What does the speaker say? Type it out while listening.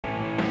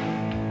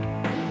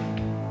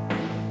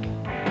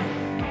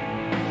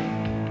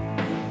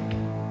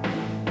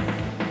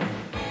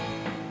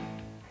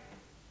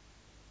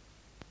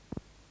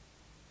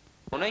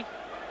Money.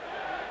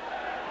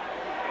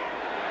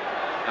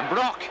 And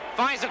Brock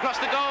fires across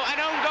the goal. An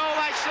own goal,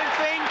 I should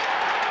think.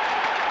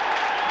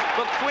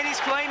 But Quinn is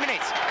claiming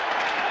it.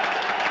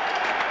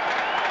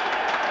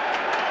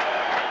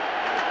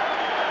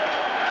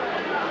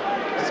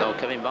 So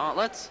Kevin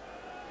Bartlett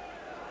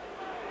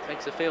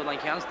takes the field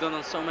like he has done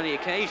on so many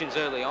occasions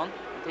early on.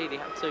 Indeed, he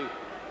had to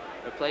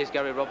replace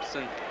Gary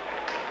Robson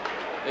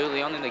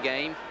early on in the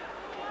game.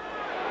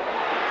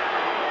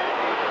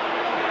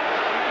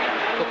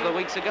 A couple of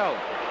weeks ago.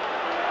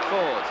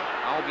 Ford,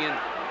 Albion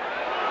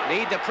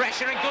need the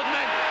pressure, and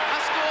Goodman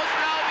has scored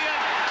for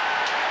Albion.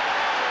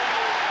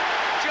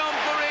 John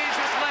Burridge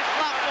was left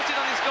flat-footed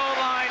on his goal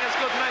line as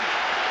Goodman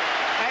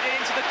headed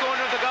into the corner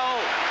of the goal.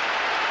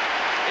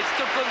 It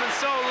took Goodman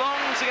so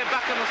long to get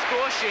back on the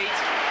score sheet.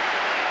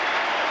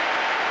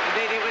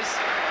 Indeed, it was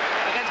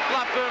against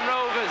Blackburn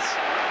Rovers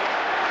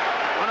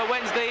on a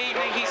Wednesday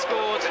evening he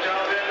scored.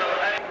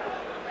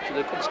 So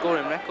a good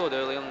scoring record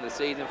early on in the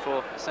season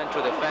for a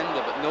central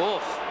defender, but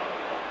North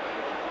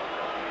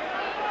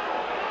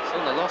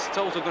suddenly lost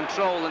total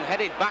control and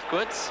headed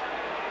backwards,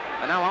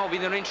 and now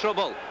Albion are in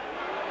trouble.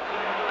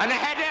 And a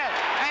header,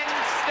 and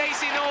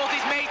Stacey North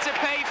is made to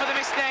pay for the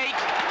mistake.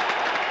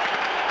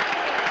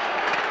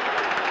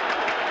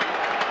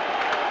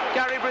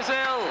 Gary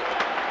Brazil,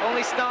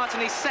 only starting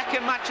his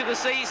second match of the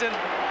season,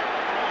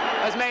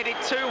 has made it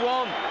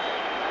 2-1.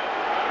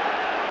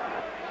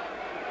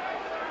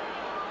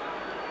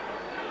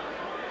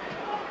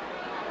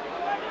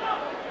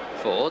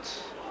 Ford,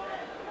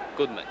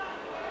 Goodman,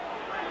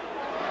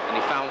 and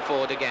he found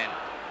Ford again.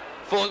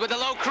 Ford with a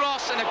low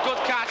cross and a good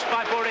catch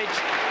by Burridge.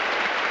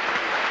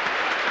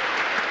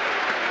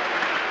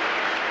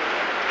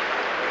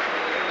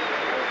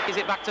 Is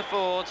it back to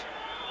Ford?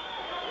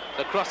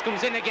 The cross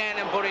comes in again,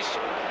 and Burridge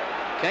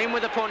came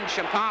with a punch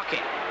and park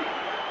it.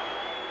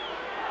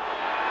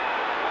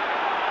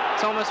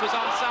 Thomas was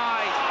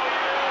onside.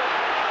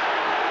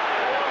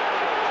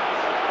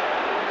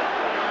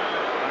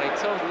 And he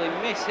totally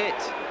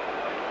mishit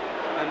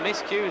and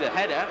miscued a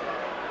header.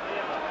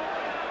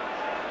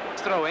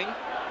 Throwing.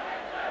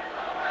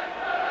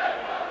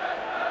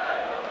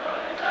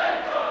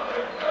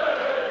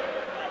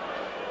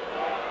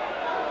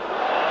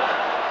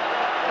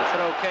 The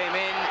throw came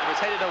in, was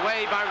headed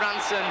away by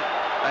Ranson,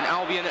 and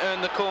Albion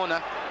earned the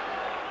corner.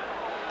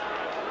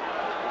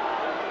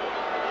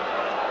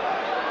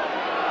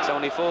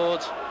 Tony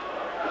Ford.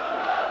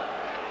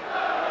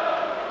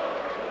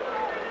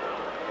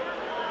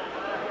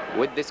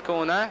 With this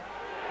corner,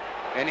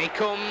 and he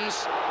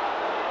comes,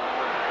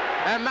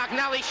 and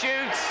McNally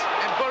shoots,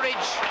 and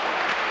Burridge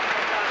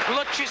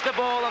clutches the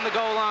ball on the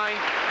goal line.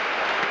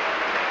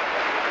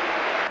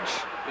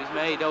 He's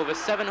made over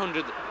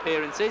 700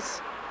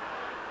 appearances.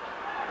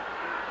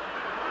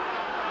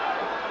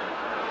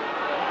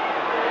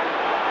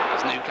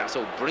 As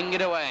Newcastle bring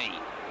it away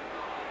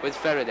with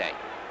Faraday.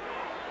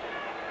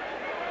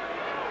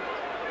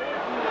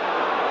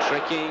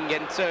 Tricking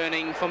and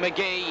turning for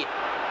McGee,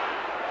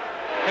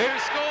 who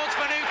scores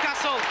for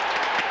Newcastle.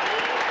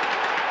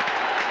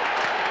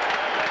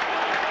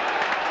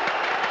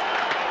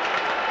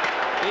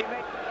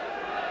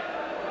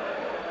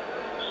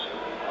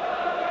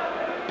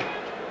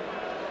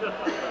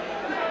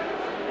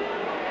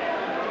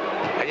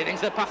 Headed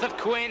into the path of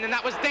Quinn, and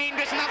that was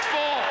dangerous, and that's 4.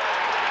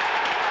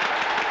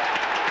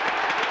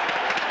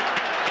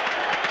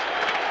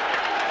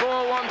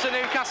 4-1 to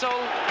Newcastle.